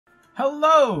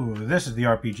Hello, this is the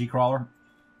RPG Crawler,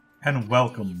 and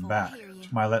welcome back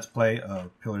to my Let's Play of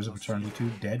Pillars of Eternity 2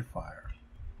 Deadfire.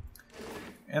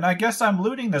 And I guess I'm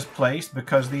looting this place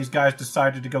because these guys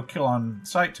decided to go kill on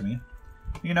sight to me.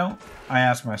 You know, I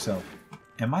ask myself,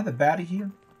 am I the baddie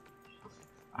here?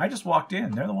 I just walked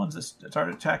in. They're the ones that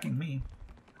started attacking me.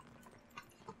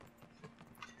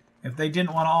 If they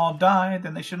didn't want to all die,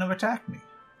 then they shouldn't have attacked me.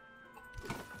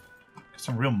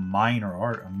 Some real minor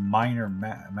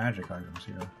magic items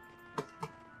here.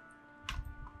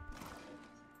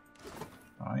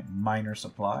 Alright, minor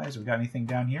supplies. We got anything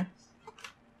down here?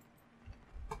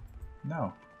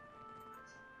 No.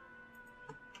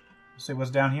 Let's see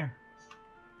what's down here.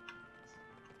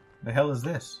 The hell is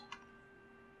this?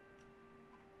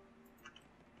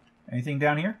 Anything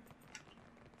down here?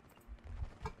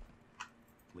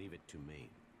 Leave it to me.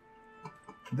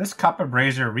 This copper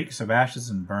brazier reeks of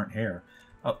ashes and burnt hair.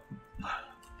 Oh.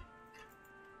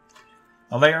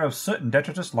 A layer of soot and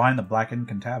detritus line the blackened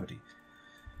concavity.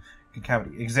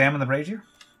 Examine the brazier.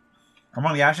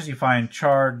 Among the ashes you find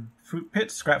charred fruit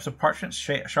pits, scraps of parchment,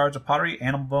 shards of pottery,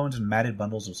 animal bones, and matted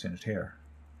bundles of singed hair.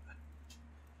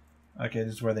 Okay,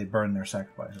 this is where they burn their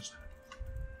sacrifices.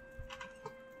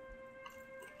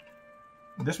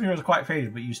 This mirror is quite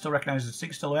faded, but you still recognize the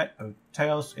distinct silhouette of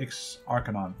Taos Ix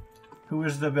Arcanon, who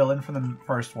is the villain from the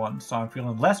first one, so I'm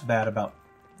feeling less bad about,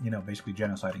 you know, basically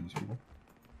genociding these people.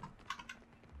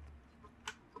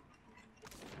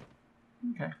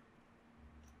 Okay.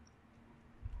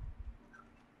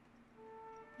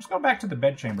 Let's go back to the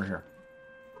bedchamber here.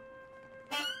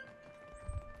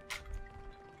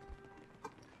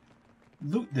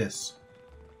 Loot this.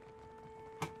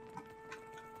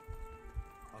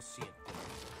 I'll see it.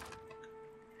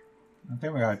 Okay,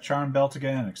 we got a charm belt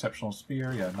again, an exceptional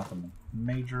spear. Yeah, nothing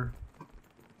major.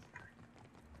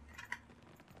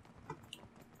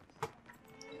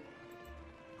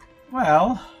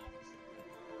 Well,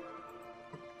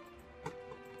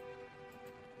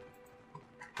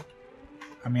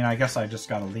 I mean, I guess I just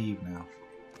gotta leave now.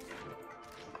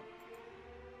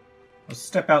 Let's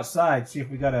step outside, see if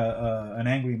we got an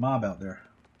angry mob out there.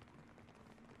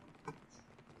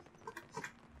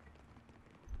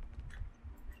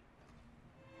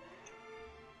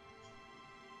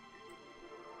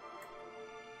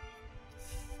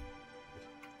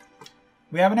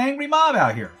 We have an angry mob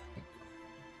out here.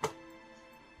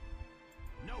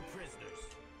 No prisoners.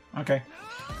 Okay.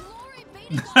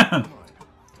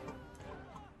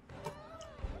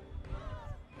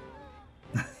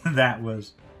 That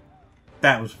was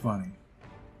funny.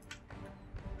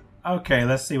 Okay,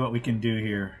 let's see what we can do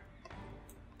here.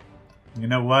 You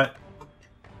know what?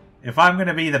 If I'm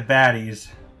gonna be the baddies,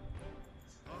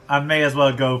 I may as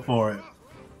well go for it.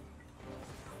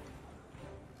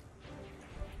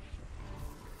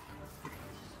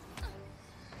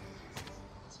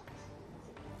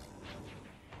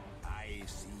 I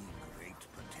see great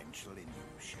potential in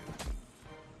you, Shelby.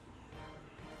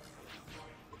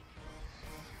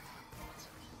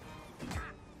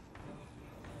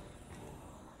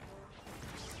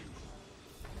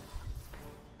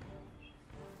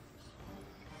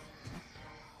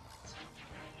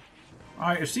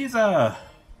 Alright, she's let's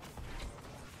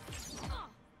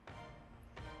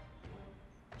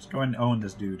go ahead and own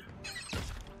this dude.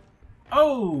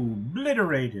 Oh,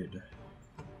 obliterated.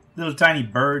 Little tiny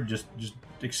bird just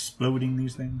exploding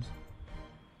these things.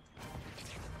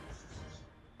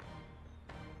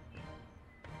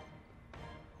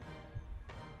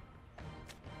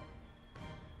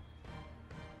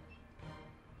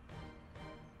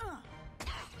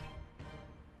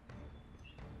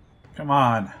 Come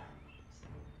on.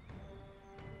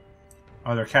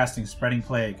 Oh, they're casting Spreading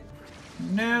Plague.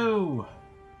 No!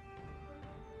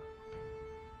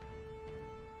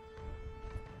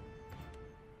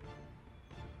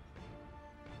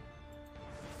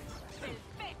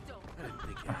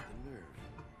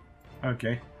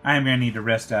 Okay. I am gonna need to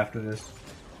rest after this.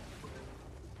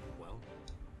 Well,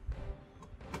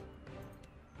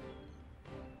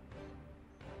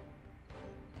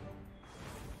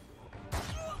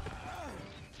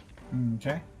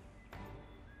 Okay.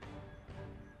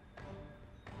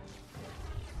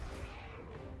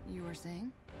 You were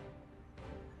saying?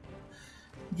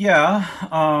 Yeah,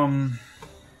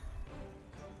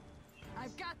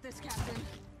 I've got this, Captain.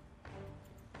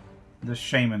 this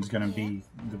shaman's gonna be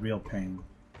the real pain.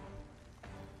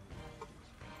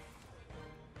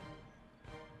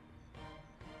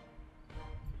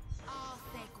 I'll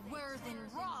think Worthen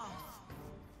Roth.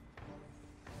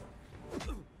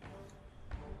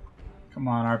 Come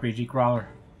on, RPG Crawler.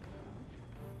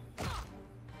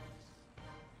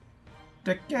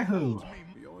 The Yahoo!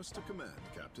 Yours to command,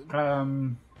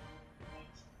 Captain.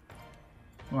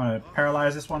 You want to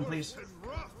paralyze this one, please?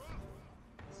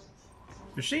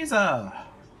 She's okay.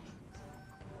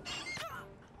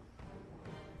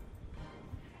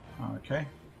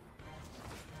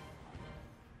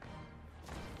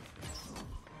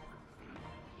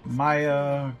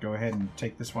 Maya, go ahead and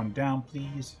take this one down,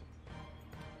 please.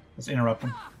 Let's interrupt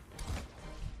him.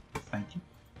 Thank you.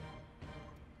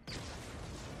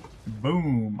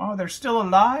 Boom. Oh, they're still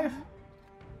alive?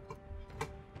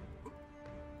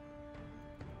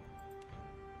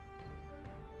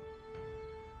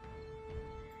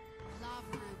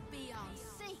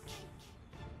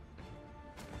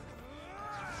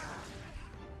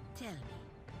 Tell me.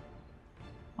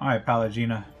 Alright,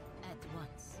 Pallegina. At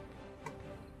once.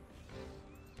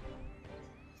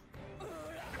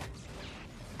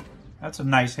 That's a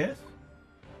nice hit.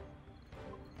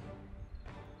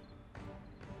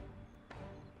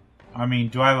 I mean,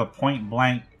 do I have a point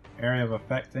blank area of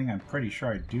effect thing? I'm pretty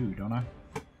sure I do, don't I?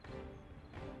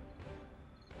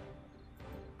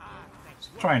 Let's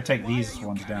try and take these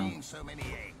ones down. So many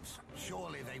eggs.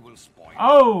 Surely they will spoil.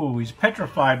 Oh, he's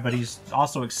petrified, but he's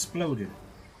also exploded.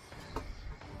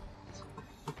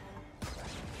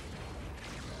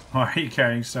 Why are you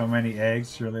carrying so many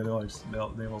eggs? Surely they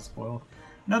will spoil.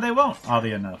 No, they won't,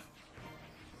 oddly enough.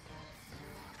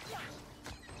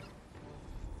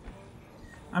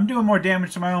 I'm doing more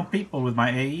damage to my own people with my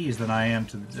AEs than I am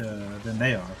to than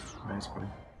they are, basically.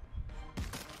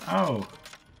 Oh,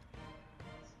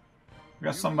 we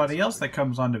got somebody else that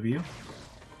comes onto view.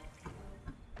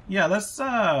 Yeah, let's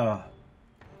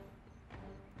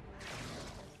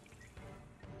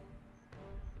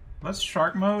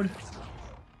shark mode.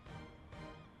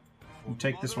 We'll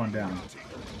take this one down.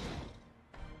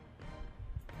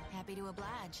 Happy to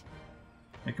oblige.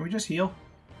 Hey, can we just heal?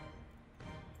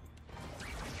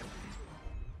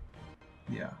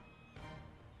 Yeah.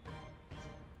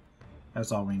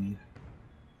 That's all we need.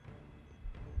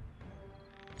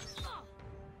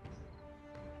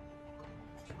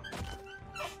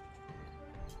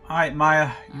 Alright,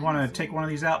 Maya, you want to take one of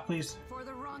these out, please? For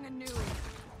the wrong and new.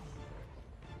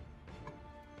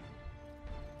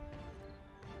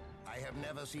 I have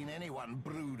never seen anyone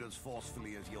brood as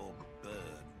forcefully as your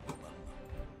bird woman.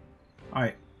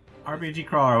 Alright, RPG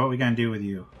Crawler, what are we gonna do with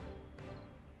you?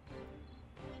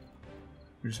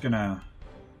 We're just gonna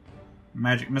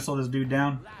magic missile this dude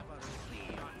down.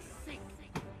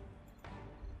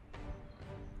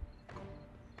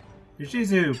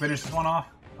 Yoshizu, finish this one off.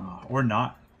 Or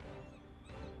not.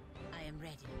 I am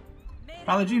ready.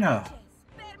 Pallegina!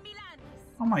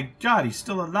 Oh my god, he's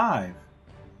still alive!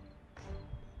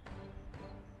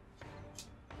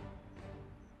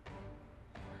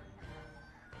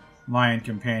 Lion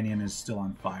Companion is still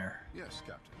on fire. Yes,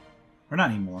 Captain. Or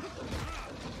not anymore.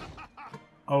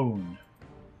 Own.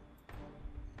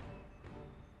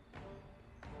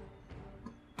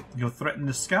 You'll threaten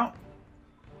the scout?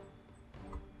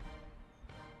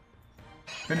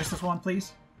 Finish this one,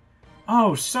 please.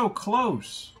 Oh, so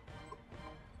close!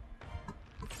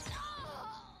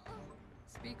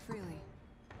 Speak freely.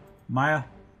 Maya,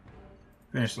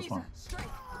 finish this one.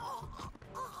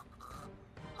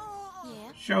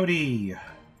 Yeah. Shodi!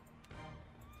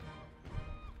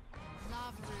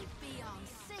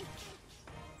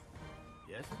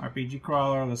 Yes? RPG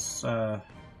Crawler, let's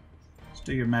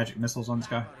do your magic missiles on this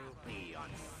guy.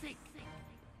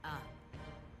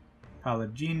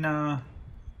 Pallegina.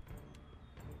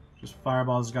 Just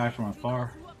fireball this guy from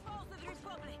afar.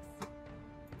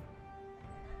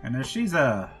 And then she's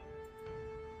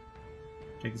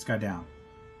take this guy down.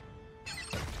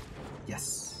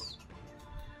 Yes.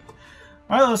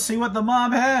 Alright, let's see what the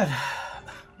mob had.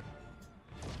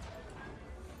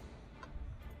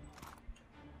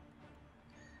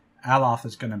 Aloth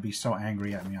is going to be so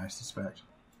angry at me, I suspect.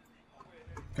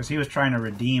 Because he was trying to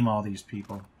redeem all these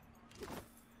people.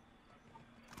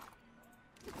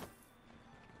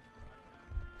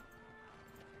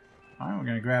 Alright, we're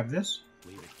going to grab this.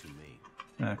 Leave it to me.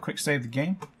 Quick save the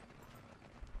game.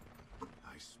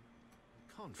 Nice.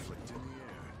 Conflict in the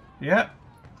air. Yep.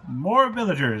 More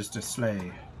villagers to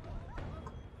slay.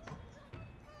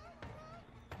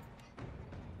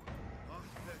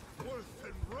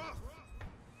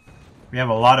 We have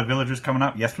a lot of villagers coming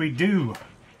up. Yes, we do.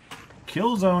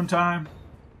 Kill zone time.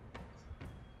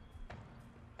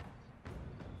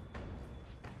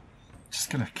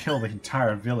 Just gonna kill the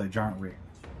entire village, aren't we?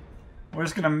 We're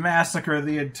just gonna massacre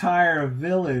the entire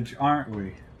village, aren't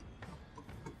we?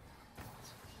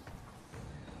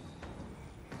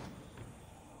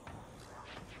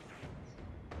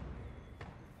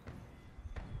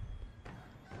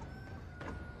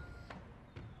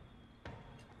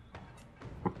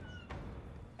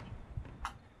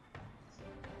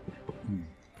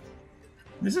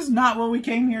 This is not what we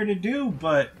came here to do,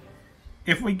 but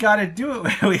if we gotta do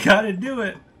it, we gotta do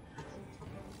it.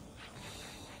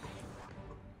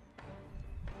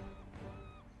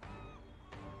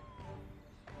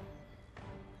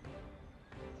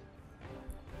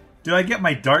 Do I get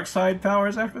my dark side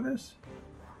powers after this?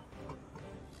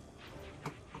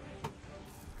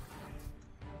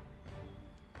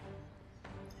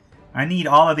 I need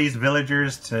all of these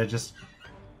villagers to just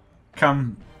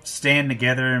come stand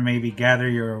together and maybe gather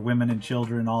your women and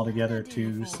children all together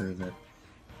too, so that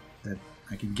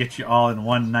I can get you all in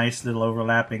one nice little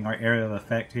overlapping area of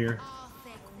effect here.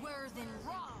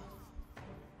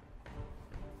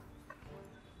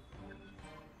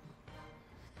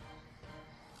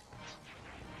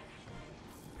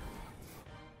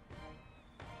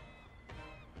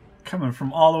 Coming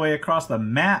from all the way across the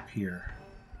map here.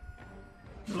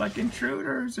 They're like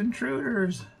intruders,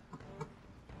 intruders.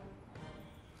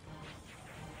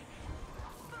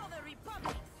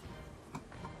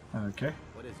 Okay.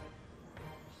 What is it?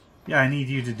 Yeah, I need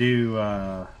you to do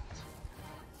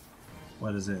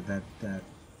what is it? That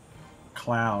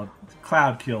cloud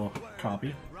kill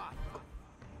copy.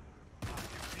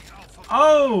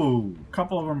 Oh, a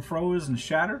couple of them froze and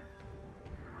shattered.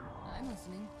 I'm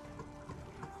listening.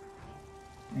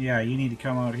 Yeah, you need to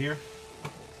come out here.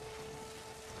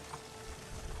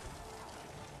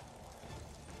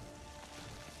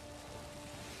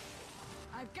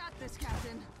 I've got this,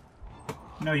 Captain.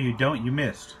 No, you don't. You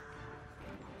missed.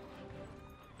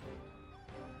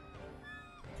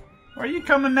 Where are you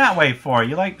coming that way for?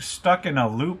 You like stuck in a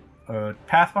loop, a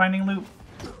pathfinding loop?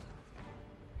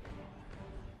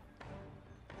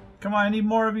 Come on, I need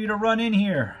more of you to run in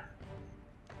here.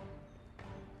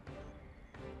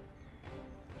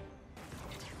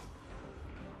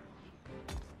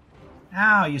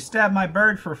 Ow, you stabbed my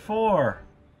bird for 4.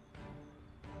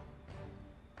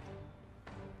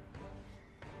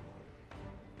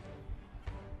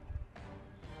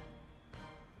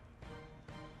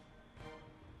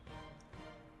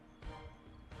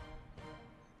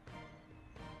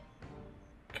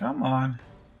 Come on.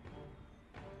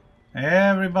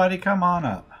 Everybody come on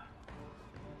up.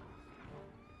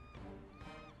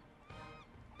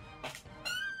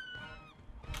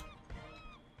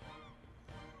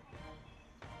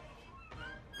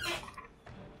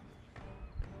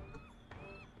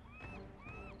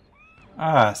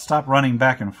 Stop running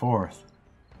back and forth.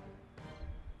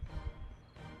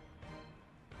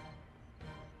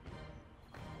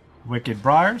 Wicked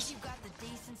Briars.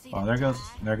 Oh, there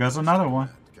goes another one.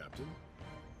 Captain.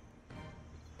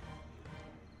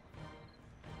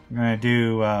 I'm gonna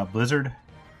do Blizzard.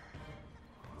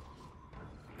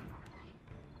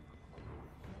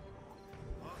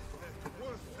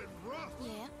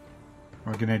 Yeah.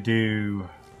 We're gonna do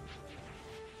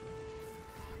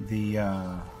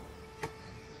the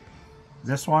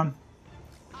this one.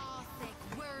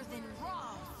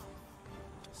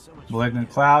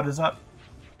 Malignant Cloud is up.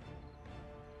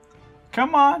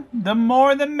 Come on, the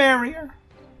more the merrier.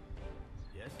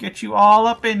 Get you all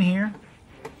up in here.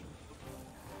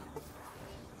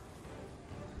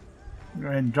 Go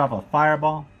ahead and drop a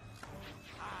fireball.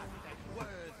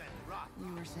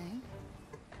 You were saying?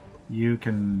 You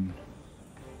can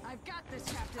I've got this,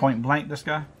 Captain. point blank this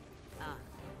guy.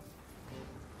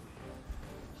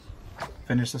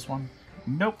 Finish this one.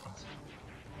 Nope.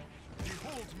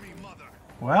 Behold me, mother.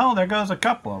 Well, there goes a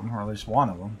couple of them, or at least one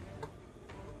of them.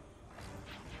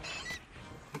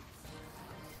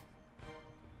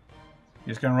 You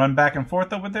just gonna run back and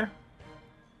forth over there?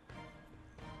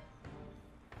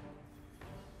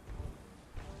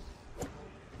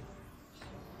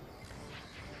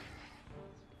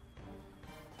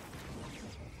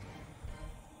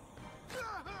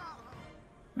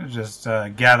 Just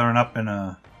gathering up in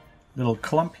a little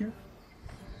clump here.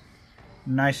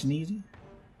 Nice and easy.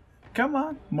 Come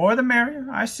on, more the merrier.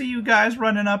 I see you guys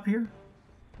running up here.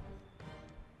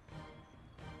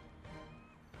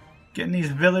 Getting these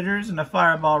villagers in the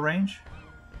fireball range.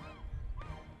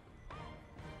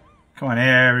 Come on,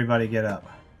 everybody get up.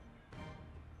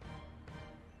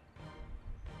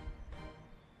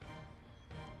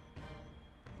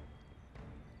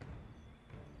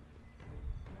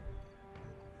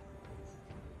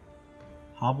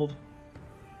 Hobbled.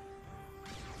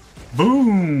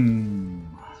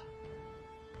 Boom!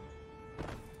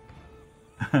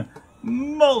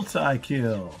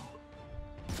 Multi-kill.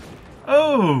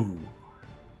 Oh!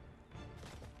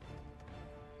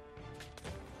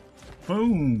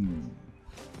 Boom!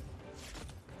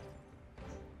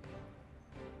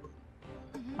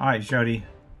 Alright, Jody.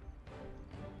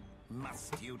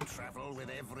 Must you travel with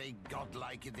every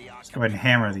godlike in the arc? Let's go ahead and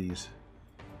hammer these.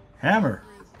 Hammer.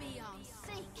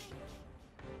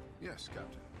 Yes,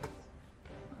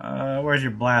 Captain. Where's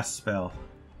your blast spell?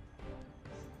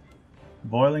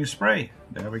 Boiling spray.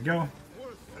 There we go.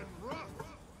 Worth and rough.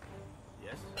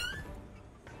 Yes.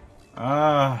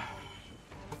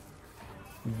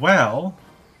 Well.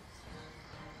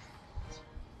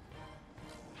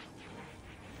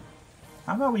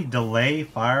 How about we delay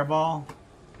Fireball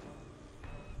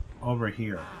over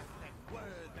here?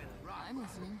 I'm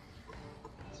listening.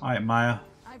 Alright, Maya.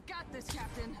 I've got this,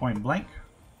 Captain. Point blank.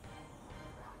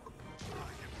 I am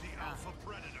the Alpha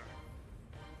Predator.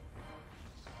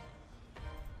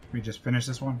 We just finish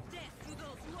this one.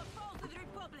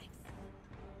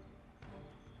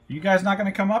 You guys not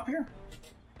going to come up here?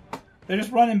 They're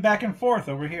just running back and forth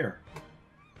over here.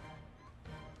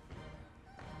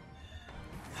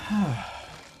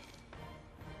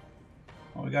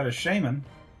 Well, we got a shaman.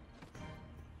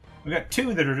 We got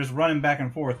two that are just running back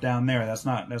and forth down there. That's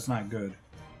not good.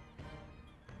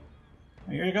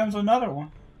 Here comes another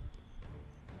one.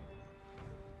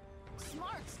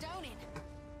 Smart stoning.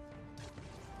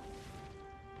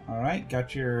 Alright,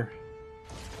 got your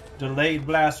delayed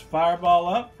blast fireball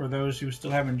up for those who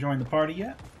still haven't joined the party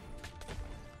yet.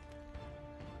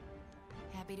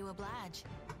 Happy to oblige.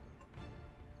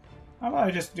 How about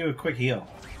I just do a quick heal?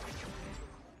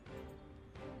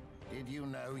 Did you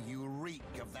know you reek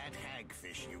of that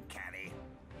hagfish you carry?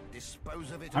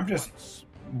 Dispose of it I'm at just once.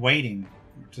 waiting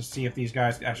to see if these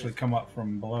guys actually come up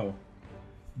from below.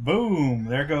 Boom!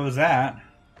 There goes that.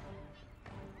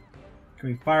 Can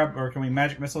we fire or can we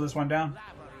magic missile this one down?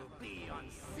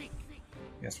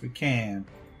 Yes, we can.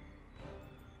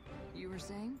 You were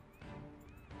saying?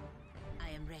 I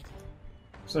am ready.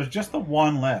 So there's just the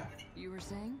one left. You were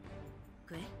saying?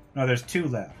 Good. No, there's two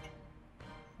left.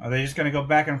 Are they just going to go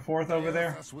back and forth over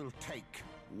there? Us will take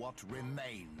what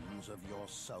remains of your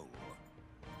soul.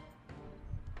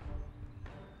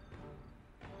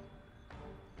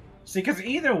 See, because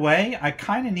either way, I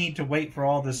kind of need to wait for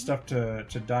all this stuff to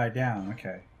die down.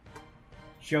 Okay.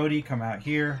 Jody, come out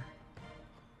here.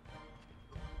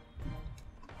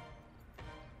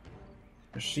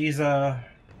 Shiza,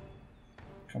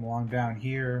 come along down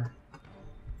here.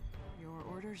 Your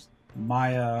orders?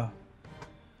 Maya.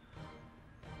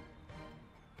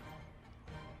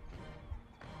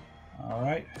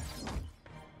 Alright.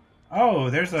 Oh,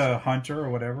 there's a hunter or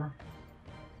whatever.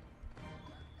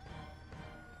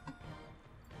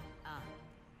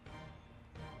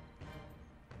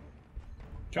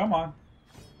 Come on.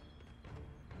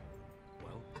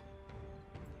 Well,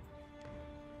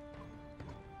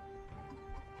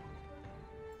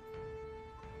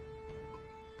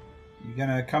 You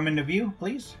gonna come into view,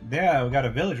 please? Yeah, we got a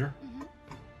villager.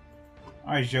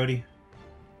 Alright, Jody.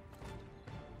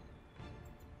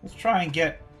 Let's try and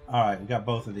get... Alright, we got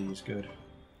both of these. Good.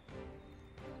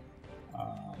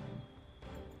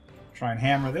 Try and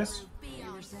hammer this.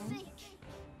 You were saying?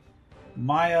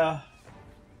 Maya.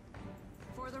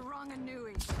 For the wrong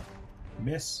Anui.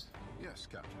 Miss. yes,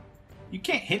 Captain. You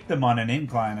can't hit them on an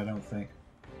incline, I don't think.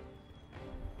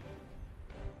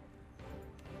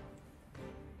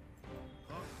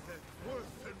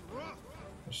 Worth and rough.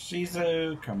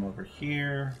 Shizu, come over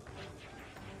here.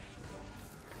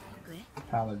 Good.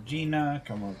 Palagina,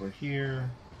 come over here.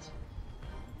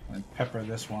 And pepper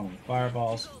this one with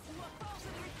fireballs.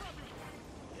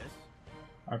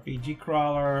 RPG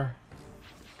crawler.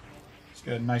 Let's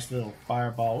get a nice little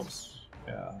fireball. Oops.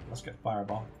 Yeah, let's get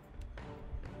fireball.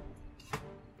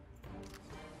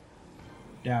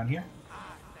 Down here.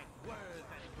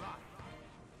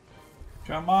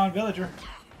 Come on, villager.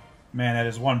 Man, that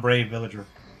is one brave villager.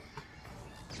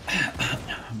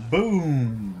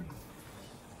 Boom.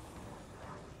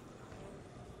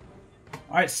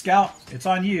 Alright, Scout, it's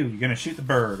on you. You're gonna shoot the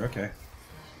bird. Okay.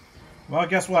 Well,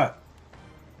 guess what?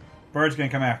 Bird's gonna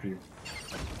come after you.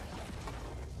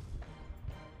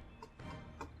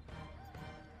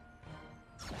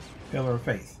 Pillar of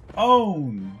Faith.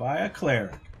 Owned by a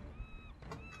cleric.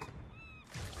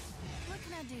 What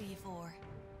can I do you for?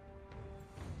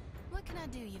 What can I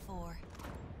do you for?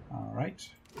 Alright.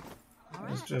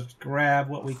 Let's just grab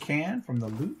what we can from the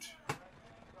loot.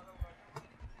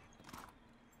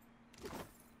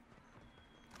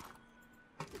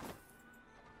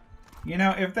 You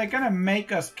know, if they're gonna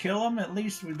make us kill them, at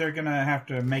least they're gonna have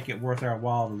to make it worth our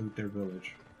while to loot their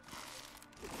village.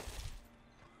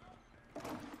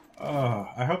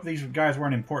 I hope these guys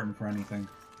weren't important for anything.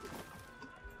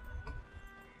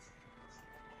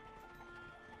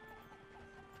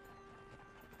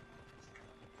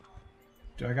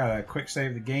 Do I gotta quick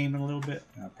save the game in a little bit?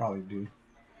 I probably do.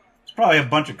 It's probably a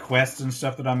bunch of quests and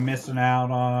stuff that I'm missing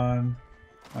out on.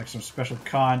 Like some special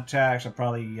contacts. I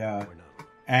probably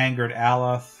angered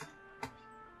Aloth.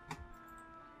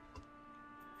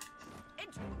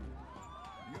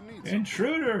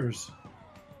 Intruders!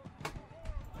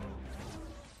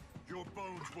 Your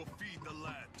bones will feed the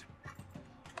land.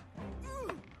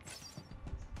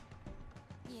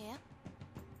 Yeah.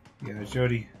 Yeah,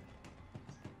 Jody.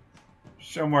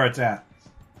 Show them where it's at.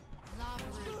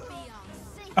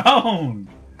 Owned!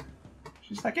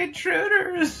 She's like,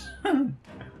 intruders!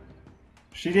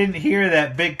 She didn't hear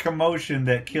that big commotion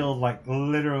that killed, like,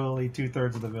 literally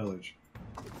 2/3 of the village.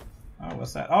 Oh,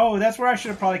 what's that? Oh, that's where I should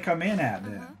have probably come in at,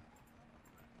 then.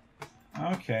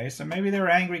 Okay, so maybe they were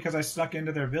angry because I snuck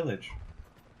into their village.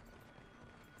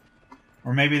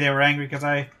 Or maybe they were angry because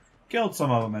I killed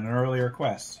some of them in an earlier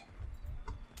quest.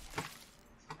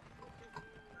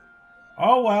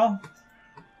 Oh, well.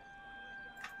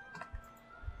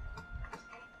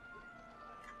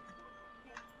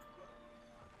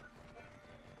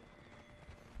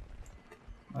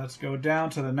 Let's go down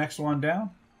to the next one down.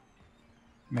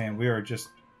 Man, we are just...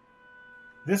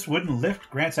 This wooden lift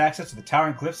grants access to the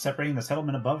towering cliffs separating the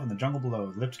settlement above and the jungle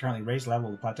below. The lift is currently raised level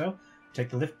of the plateau.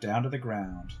 Take the lift down to the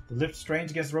ground. The lift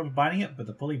strains against the rope binding it, but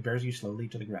the pulley bears you slowly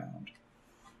to the ground.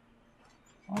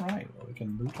 Alright, well, we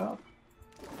can loot up.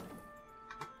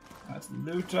 Let's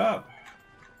loot up.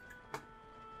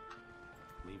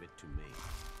 Leave it to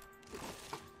me.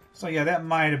 So yeah, that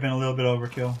might have been a little bit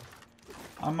overkill.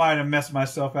 I might have messed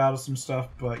myself out of some stuff,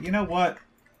 but you know what?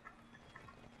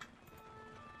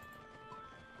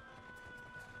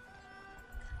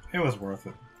 It was worth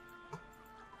it.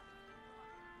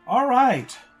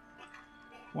 Alright.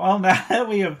 Well, now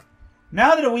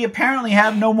that we apparently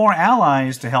have no more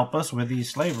allies to help us with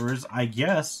these slavers, I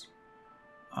guess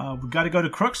we've got to go to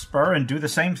Crookspur and do the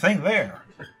same thing there.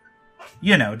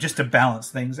 You know, just to balance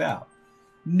things out.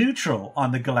 Neutral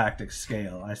on the galactic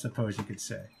scale, I suppose you could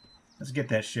say. Let's get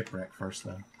that shipwreck first,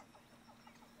 though.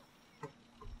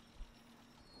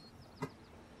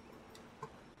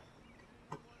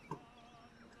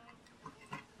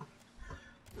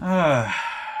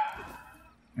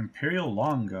 Imperial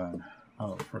long gun.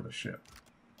 Oh, for the ship.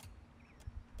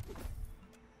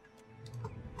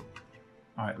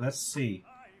 Alright, let's see.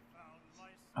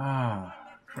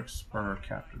 Crookspur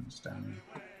captain's down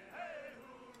here.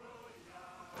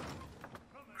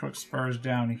 Crookspur's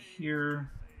down here.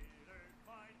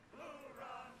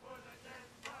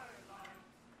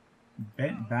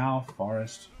 Bent Bow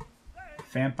Forest.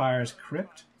 Vampire's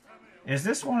Crypt. Is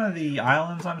this one of the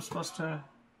islands I'm supposed to...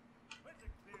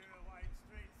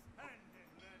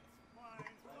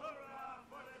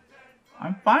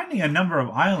 I'm finding a number of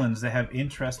islands that have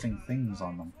interesting things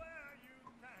on them.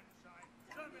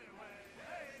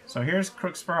 So here's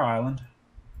Crookspur Island.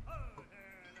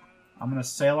 I'm going to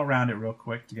sail around it real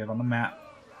quick to get on the map.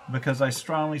 Because I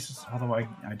strongly... Although I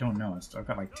don't know. I've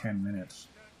got like 10 minutes.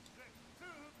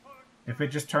 If it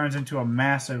just turns into a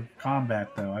massive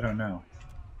combat, though, I don't know.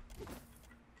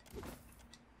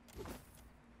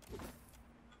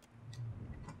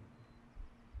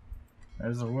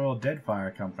 There's the Royal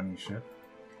Deadfire Company ship.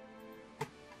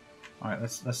 All right,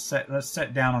 let's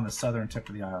set down on the southern tip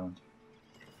of the island.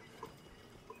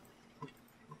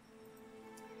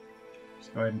 Let's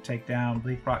go ahead and take down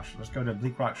Bleak Rock. Let's go to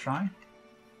Bleak Rock Shrine.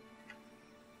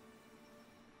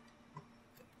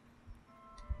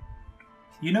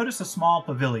 You notice a small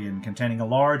pavilion containing a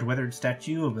large weathered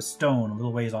statue of a stone a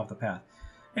little ways off the path.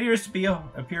 It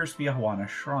appears to be a Hawana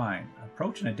shrine.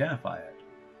 Approach and identify it.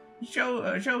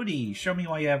 Jody, show me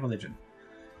why you have religion.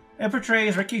 It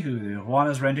portrays Rikihu,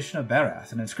 Hawana's rendition of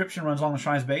Barath. An inscription runs along the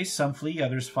shrine's base. Some flee,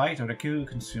 others fight. Rikihu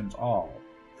consumes all.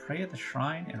 Pray at the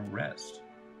shrine and rest.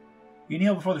 You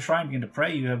kneel before the shrine and begin to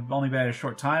pray. You have only been a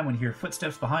short time when you hear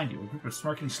footsteps behind you. A group of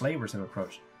smirking slavers have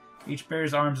approached. Each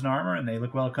bears arms and armor, and they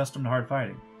look well accustomed to hard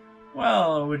fighting.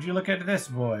 Well, would you look at this,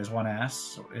 boys? One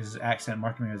asks, his accent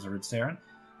marking him as a Ritsaran.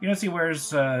 You notice he wears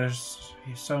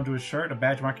sewn to his shirt a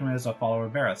badge marking him as a follower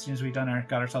of Barath. Seems we've got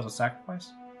ourselves a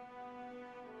sacrifice.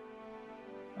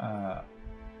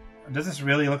 Does this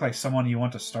really look like someone you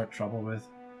want to start trouble with?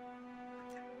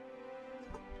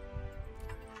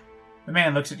 The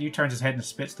man looks at you, turns his head and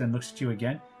spits, then looks at you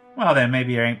again. Well then,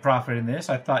 maybe there ain't profit in this.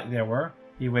 I thought there were.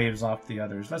 He waves off the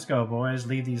others. Let's go, boys.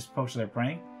 Leave these folks to their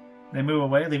praying. They move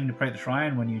away, leaving to pray at the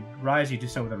shrine. When you rise, you do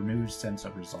so with a renewed sense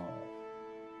of resolve.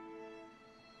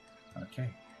 Okay.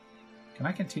 Can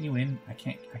I continue in? I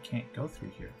can't go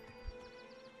through here.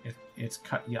 It's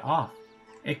cut you off.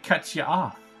 It cuts you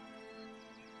off.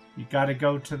 You gotta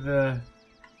go to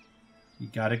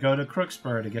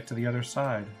Crookspur to get to the other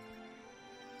side.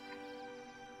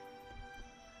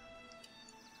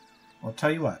 Well, I'll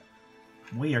tell you what.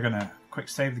 we are going to quick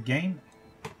save the game.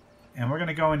 And we're going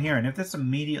to go in here. And if this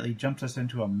immediately jumps us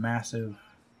into a massive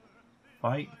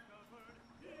fight...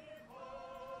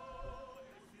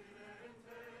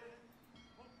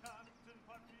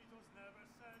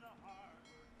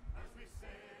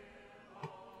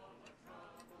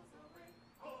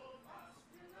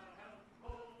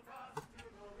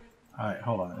 Alright,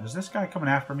 hold on. Is this guy coming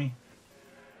after me?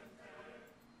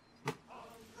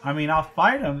 I mean, I'll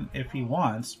fight him if he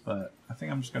wants, but I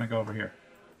think I'm just going to go over here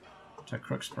to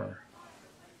Crookspur.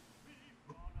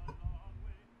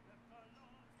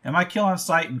 Am I kill on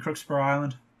sight in Crookspur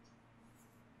Island?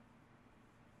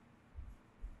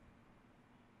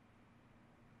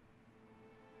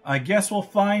 I guess we'll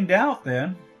find out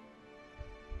then.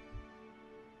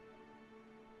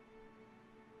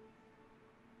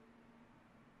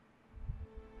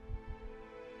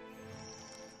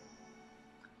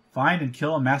 Find and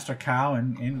kill a master cow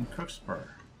in Crookspur.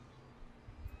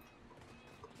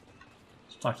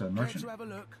 Let's talk to the merchant. Have a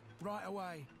look right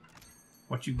away.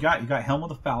 What you got? You got Helm of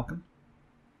the Falcon.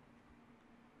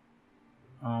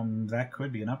 That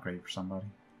could be an upgrade for somebody.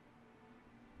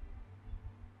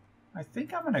 I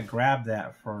think I'm gonna grab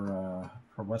that for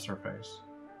what's her face.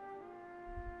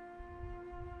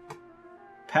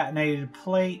 Patinated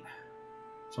plate.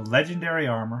 So legendary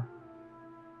armor.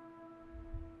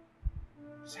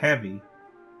 It's heavy,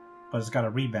 but it's got a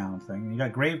rebound thing. And you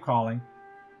got Grave Calling.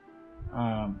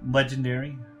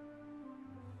 Legendary.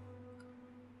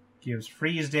 Gives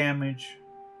freeze damage.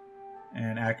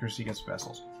 And accuracy against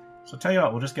vessels. So tell you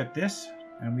what, we'll just get this.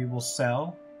 And we will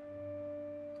sell.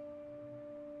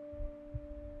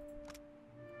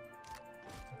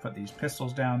 Put these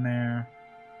pistols down there.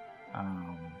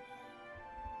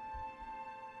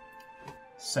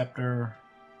 Scepter.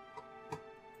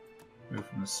 Move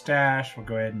from the stash. We'll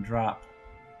go ahead and drop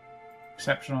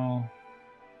exceptional.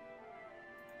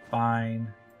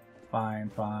 Fine. Fine.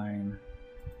 Fine.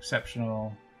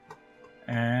 Exceptional.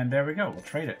 And there we go. We'll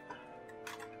trade it.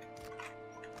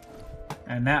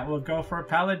 And that will go for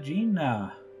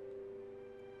Pallegina.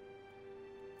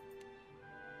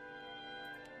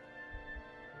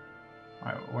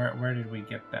 Alright, where did we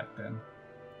get that then?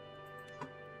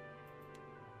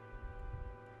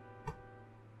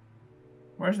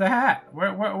 Where's the hat?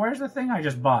 Where's the thing I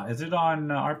just bought? Is it on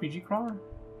RPG Crawler?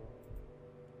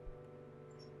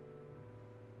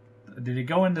 Did it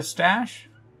go in the stash?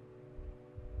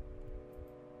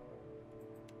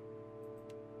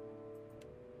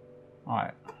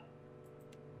 Alright.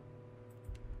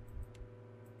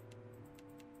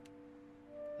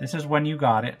 This is when you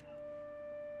got it.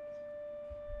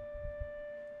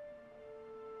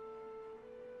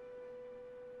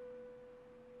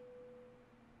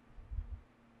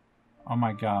 Oh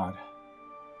my god.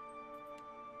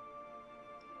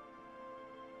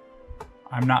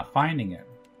 I'm not finding it.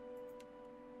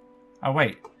 Oh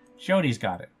wait, Jody's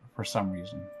got it for some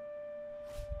reason.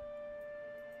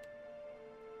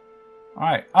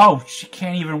 Alright. Oh, she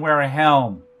can't even wear a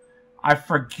helm. I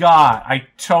forgot. I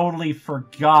totally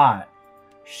forgot.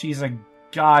 She's a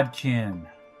godkin.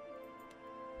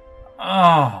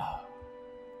 Oh.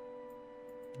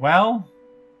 Well.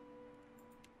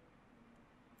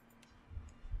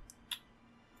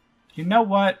 You know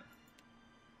what?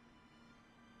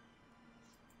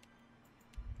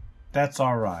 That's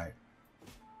alright.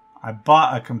 I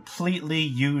bought a completely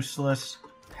useless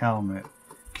helmet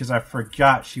because I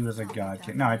forgot she was a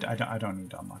godkin. No, I don't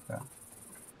need to unlock that.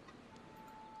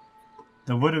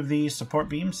 The wood of these support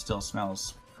beams still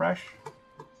smells fresh.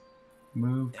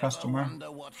 Move, customer.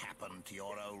 Wonder what happened to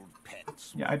your old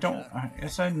pets. Yeah, I don't...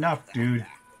 It's enough, dude.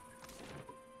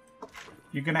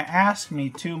 You're gonna ask me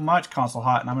too much, Consul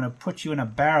Hot, and I'm gonna put you in a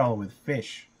barrel with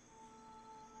fish.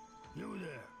 You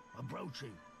there,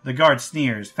 approaching. The guard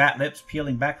sneers, fat lips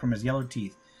peeling back from his yellow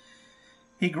teeth.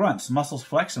 He grunts, muscles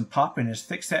flex and pop in his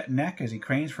thick-set neck as he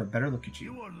cranes for a better look at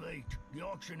you. You are late. The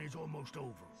auction is almost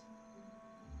over.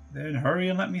 Then hurry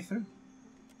and let me through.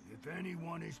 If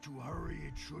anyone is to hurry,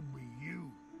 it should be you.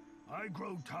 I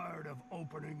grow tired of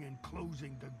opening and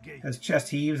closing the gate. His chest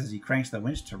heaves as he cranks the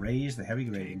winch to raise the heavy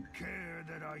grating. Take care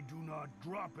that I do not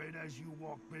drop it as you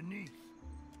walk beneath.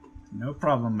 No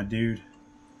problem, my dude.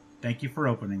 Thank you for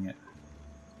opening it.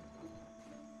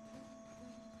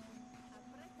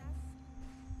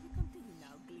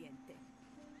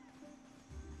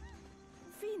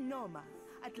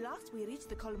 At last we reach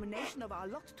the culmination of our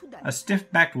lot today. A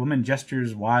stiff-backed woman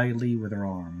gestures wildly with her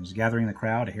arms, gathering the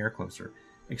crowd a hair closer.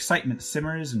 Excitement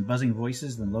simmers in buzzing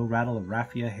voices and the low rattle of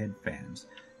raffia head fans.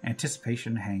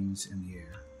 Anticipation hangs in the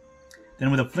air. Then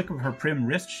with a flick of her prim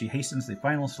wrist, she hastens the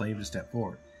final slave to step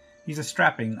forward. He's a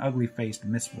strapping, ugly-faced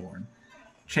mistborn.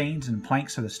 chains and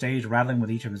planks of the stage rattling with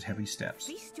each of his heavy steps.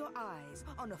 Feast your eyes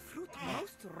on a fruit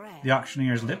most rare. The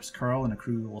auctioneer's lips curl in a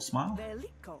cruel smile.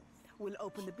 Velico. We'll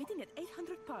open the bidding at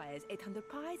 800 pies. 800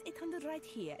 pies, 800 right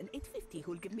here, and 850.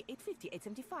 Who'll give me 850,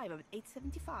 875, I'm at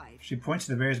 875. She points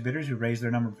to the various bidders who raise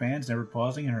their number of fans, never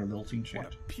pausing in her lilting What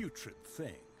chant. a putrid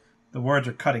thing. The words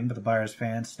are cutting, but the buyer's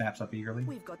fan snaps up eagerly.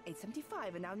 We've got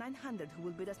 875 and now 900. Who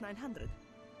will bid us 900?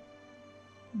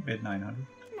 Bid 900.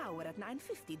 Now we're at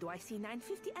 950. Do I see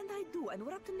 950? And I do. And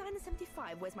we're up to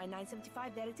 975. Where's my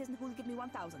 975? There it is. And who'll give me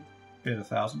 1,000? Bid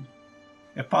 1,000.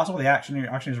 If possible, the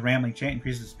auctioneer's rambling chant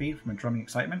increases speed from a drumming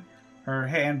excitement. Her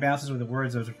hand bounces with the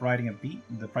words as if riding a beat.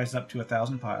 The price is up to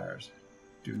 1,000 pyres.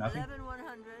 Do nothing.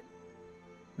 11,100.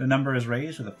 The number is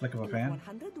raised with a flick of a fan.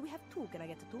 100? Do we have two? Can I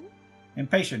get a two?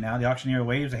 Impatient now, the auctioneer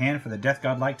waves a hand for the death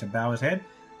godlike to bow his head,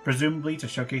 presumably to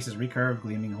showcase his recurved,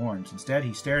 gleaming horns. Instead,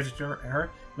 he stares at her,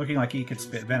 looking like he could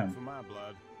spit venom. For my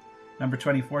blood. Number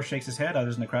 24 shakes his head.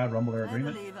 Others in the crowd rumble their I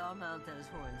agreement. believe I'll mount those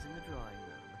horns in the drawing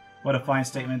room. What a fine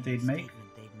statement they'd make.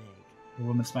 They'd The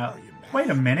woman smiled. Are you mad? Wait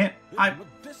a minute. It's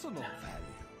medicinal value.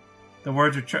 The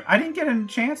words are I didn't get a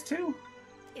chance to.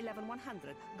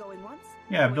 11,100. Going once?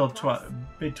 Yeah, Going bid twice?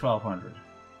 1,200.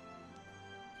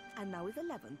 And now with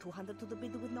 11, 200 to the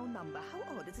bidder with no number.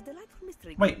 How odd. It's a delightful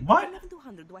mystery. Wait, what?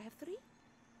 11,200. Do I have three?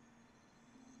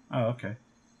 Oh, okay.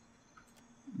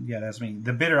 Yeah, that's me.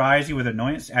 The bidder eyes you with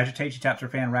annoyance. Agitates, she taps her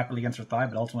fan rapidly against her thigh,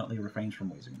 but ultimately refrains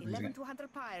from raising it.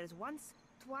 11,200 pyres. Once,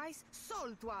 twice,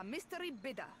 sold to our mystery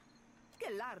bidder.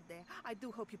 Gelarde, I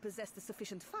do hope you possess the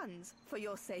sufficient funds for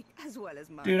your sake as well as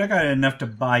mine. Dude, I got enough to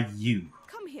buy you.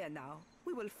 Come here now.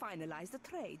 We will finalize the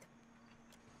trade.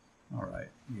 Alright,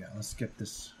 yeah, let's get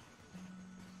this.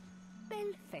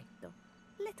 Perfecto.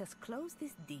 Let us close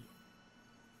this deal.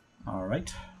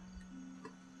 Alright.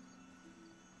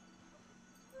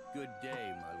 Good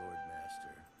day, my lord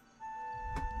master.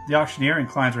 The auctioneer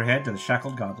inclines her head to the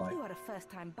shackled godlike. You are a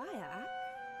first-time buyer, eh?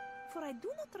 For I do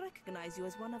not recognize you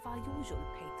as one of our usual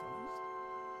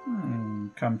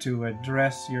patrons. Come to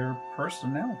address your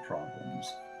personnel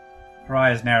problems. Her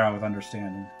eyes narrow with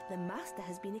understanding. The master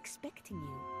has been expecting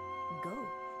you. Go.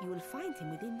 You will find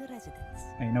him within the residence.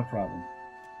 Hey, no problem.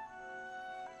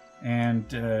 And,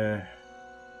 Good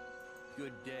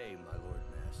day, my lord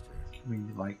master. can we,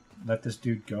 like, let this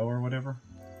dude go or whatever?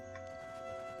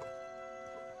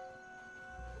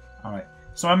 Alright.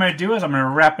 So what I'm going to do is I'm going to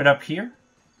wrap it up here.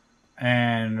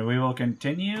 And we will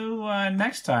continue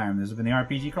next time. This has been the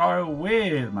RPG Crawler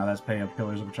with my Let's Play of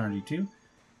Pillars of Eternity 2.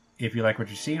 If you like what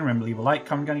you're seeing, remember to leave a like,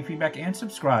 comment, any feedback, and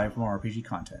subscribe for more RPG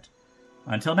content.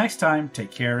 Until next time,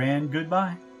 take care and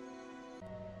goodbye.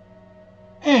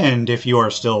 And if you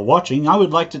are still watching, I would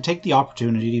like to take the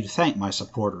opportunity to thank my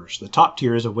supporters, the top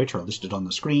tiers of which are listed on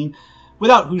the screen,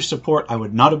 without whose support I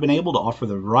would not have been able to offer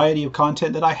the variety of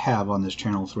content that I have on this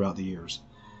channel throughout the years.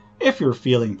 If you're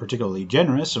feeling particularly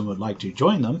generous and would like to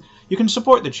join them, you can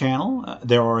support the channel.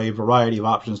 There are a variety of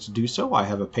options to do so. I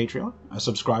have a Patreon, a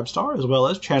Subscribe Star, as well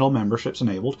as channel memberships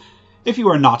enabled. If you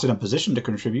are not in a position to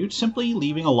contribute, simply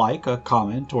leaving a like, a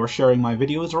comment, or sharing my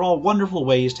videos are all wonderful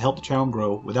ways to help the channel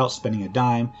grow without spending a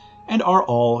dime, and are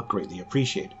all greatly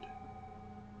appreciated.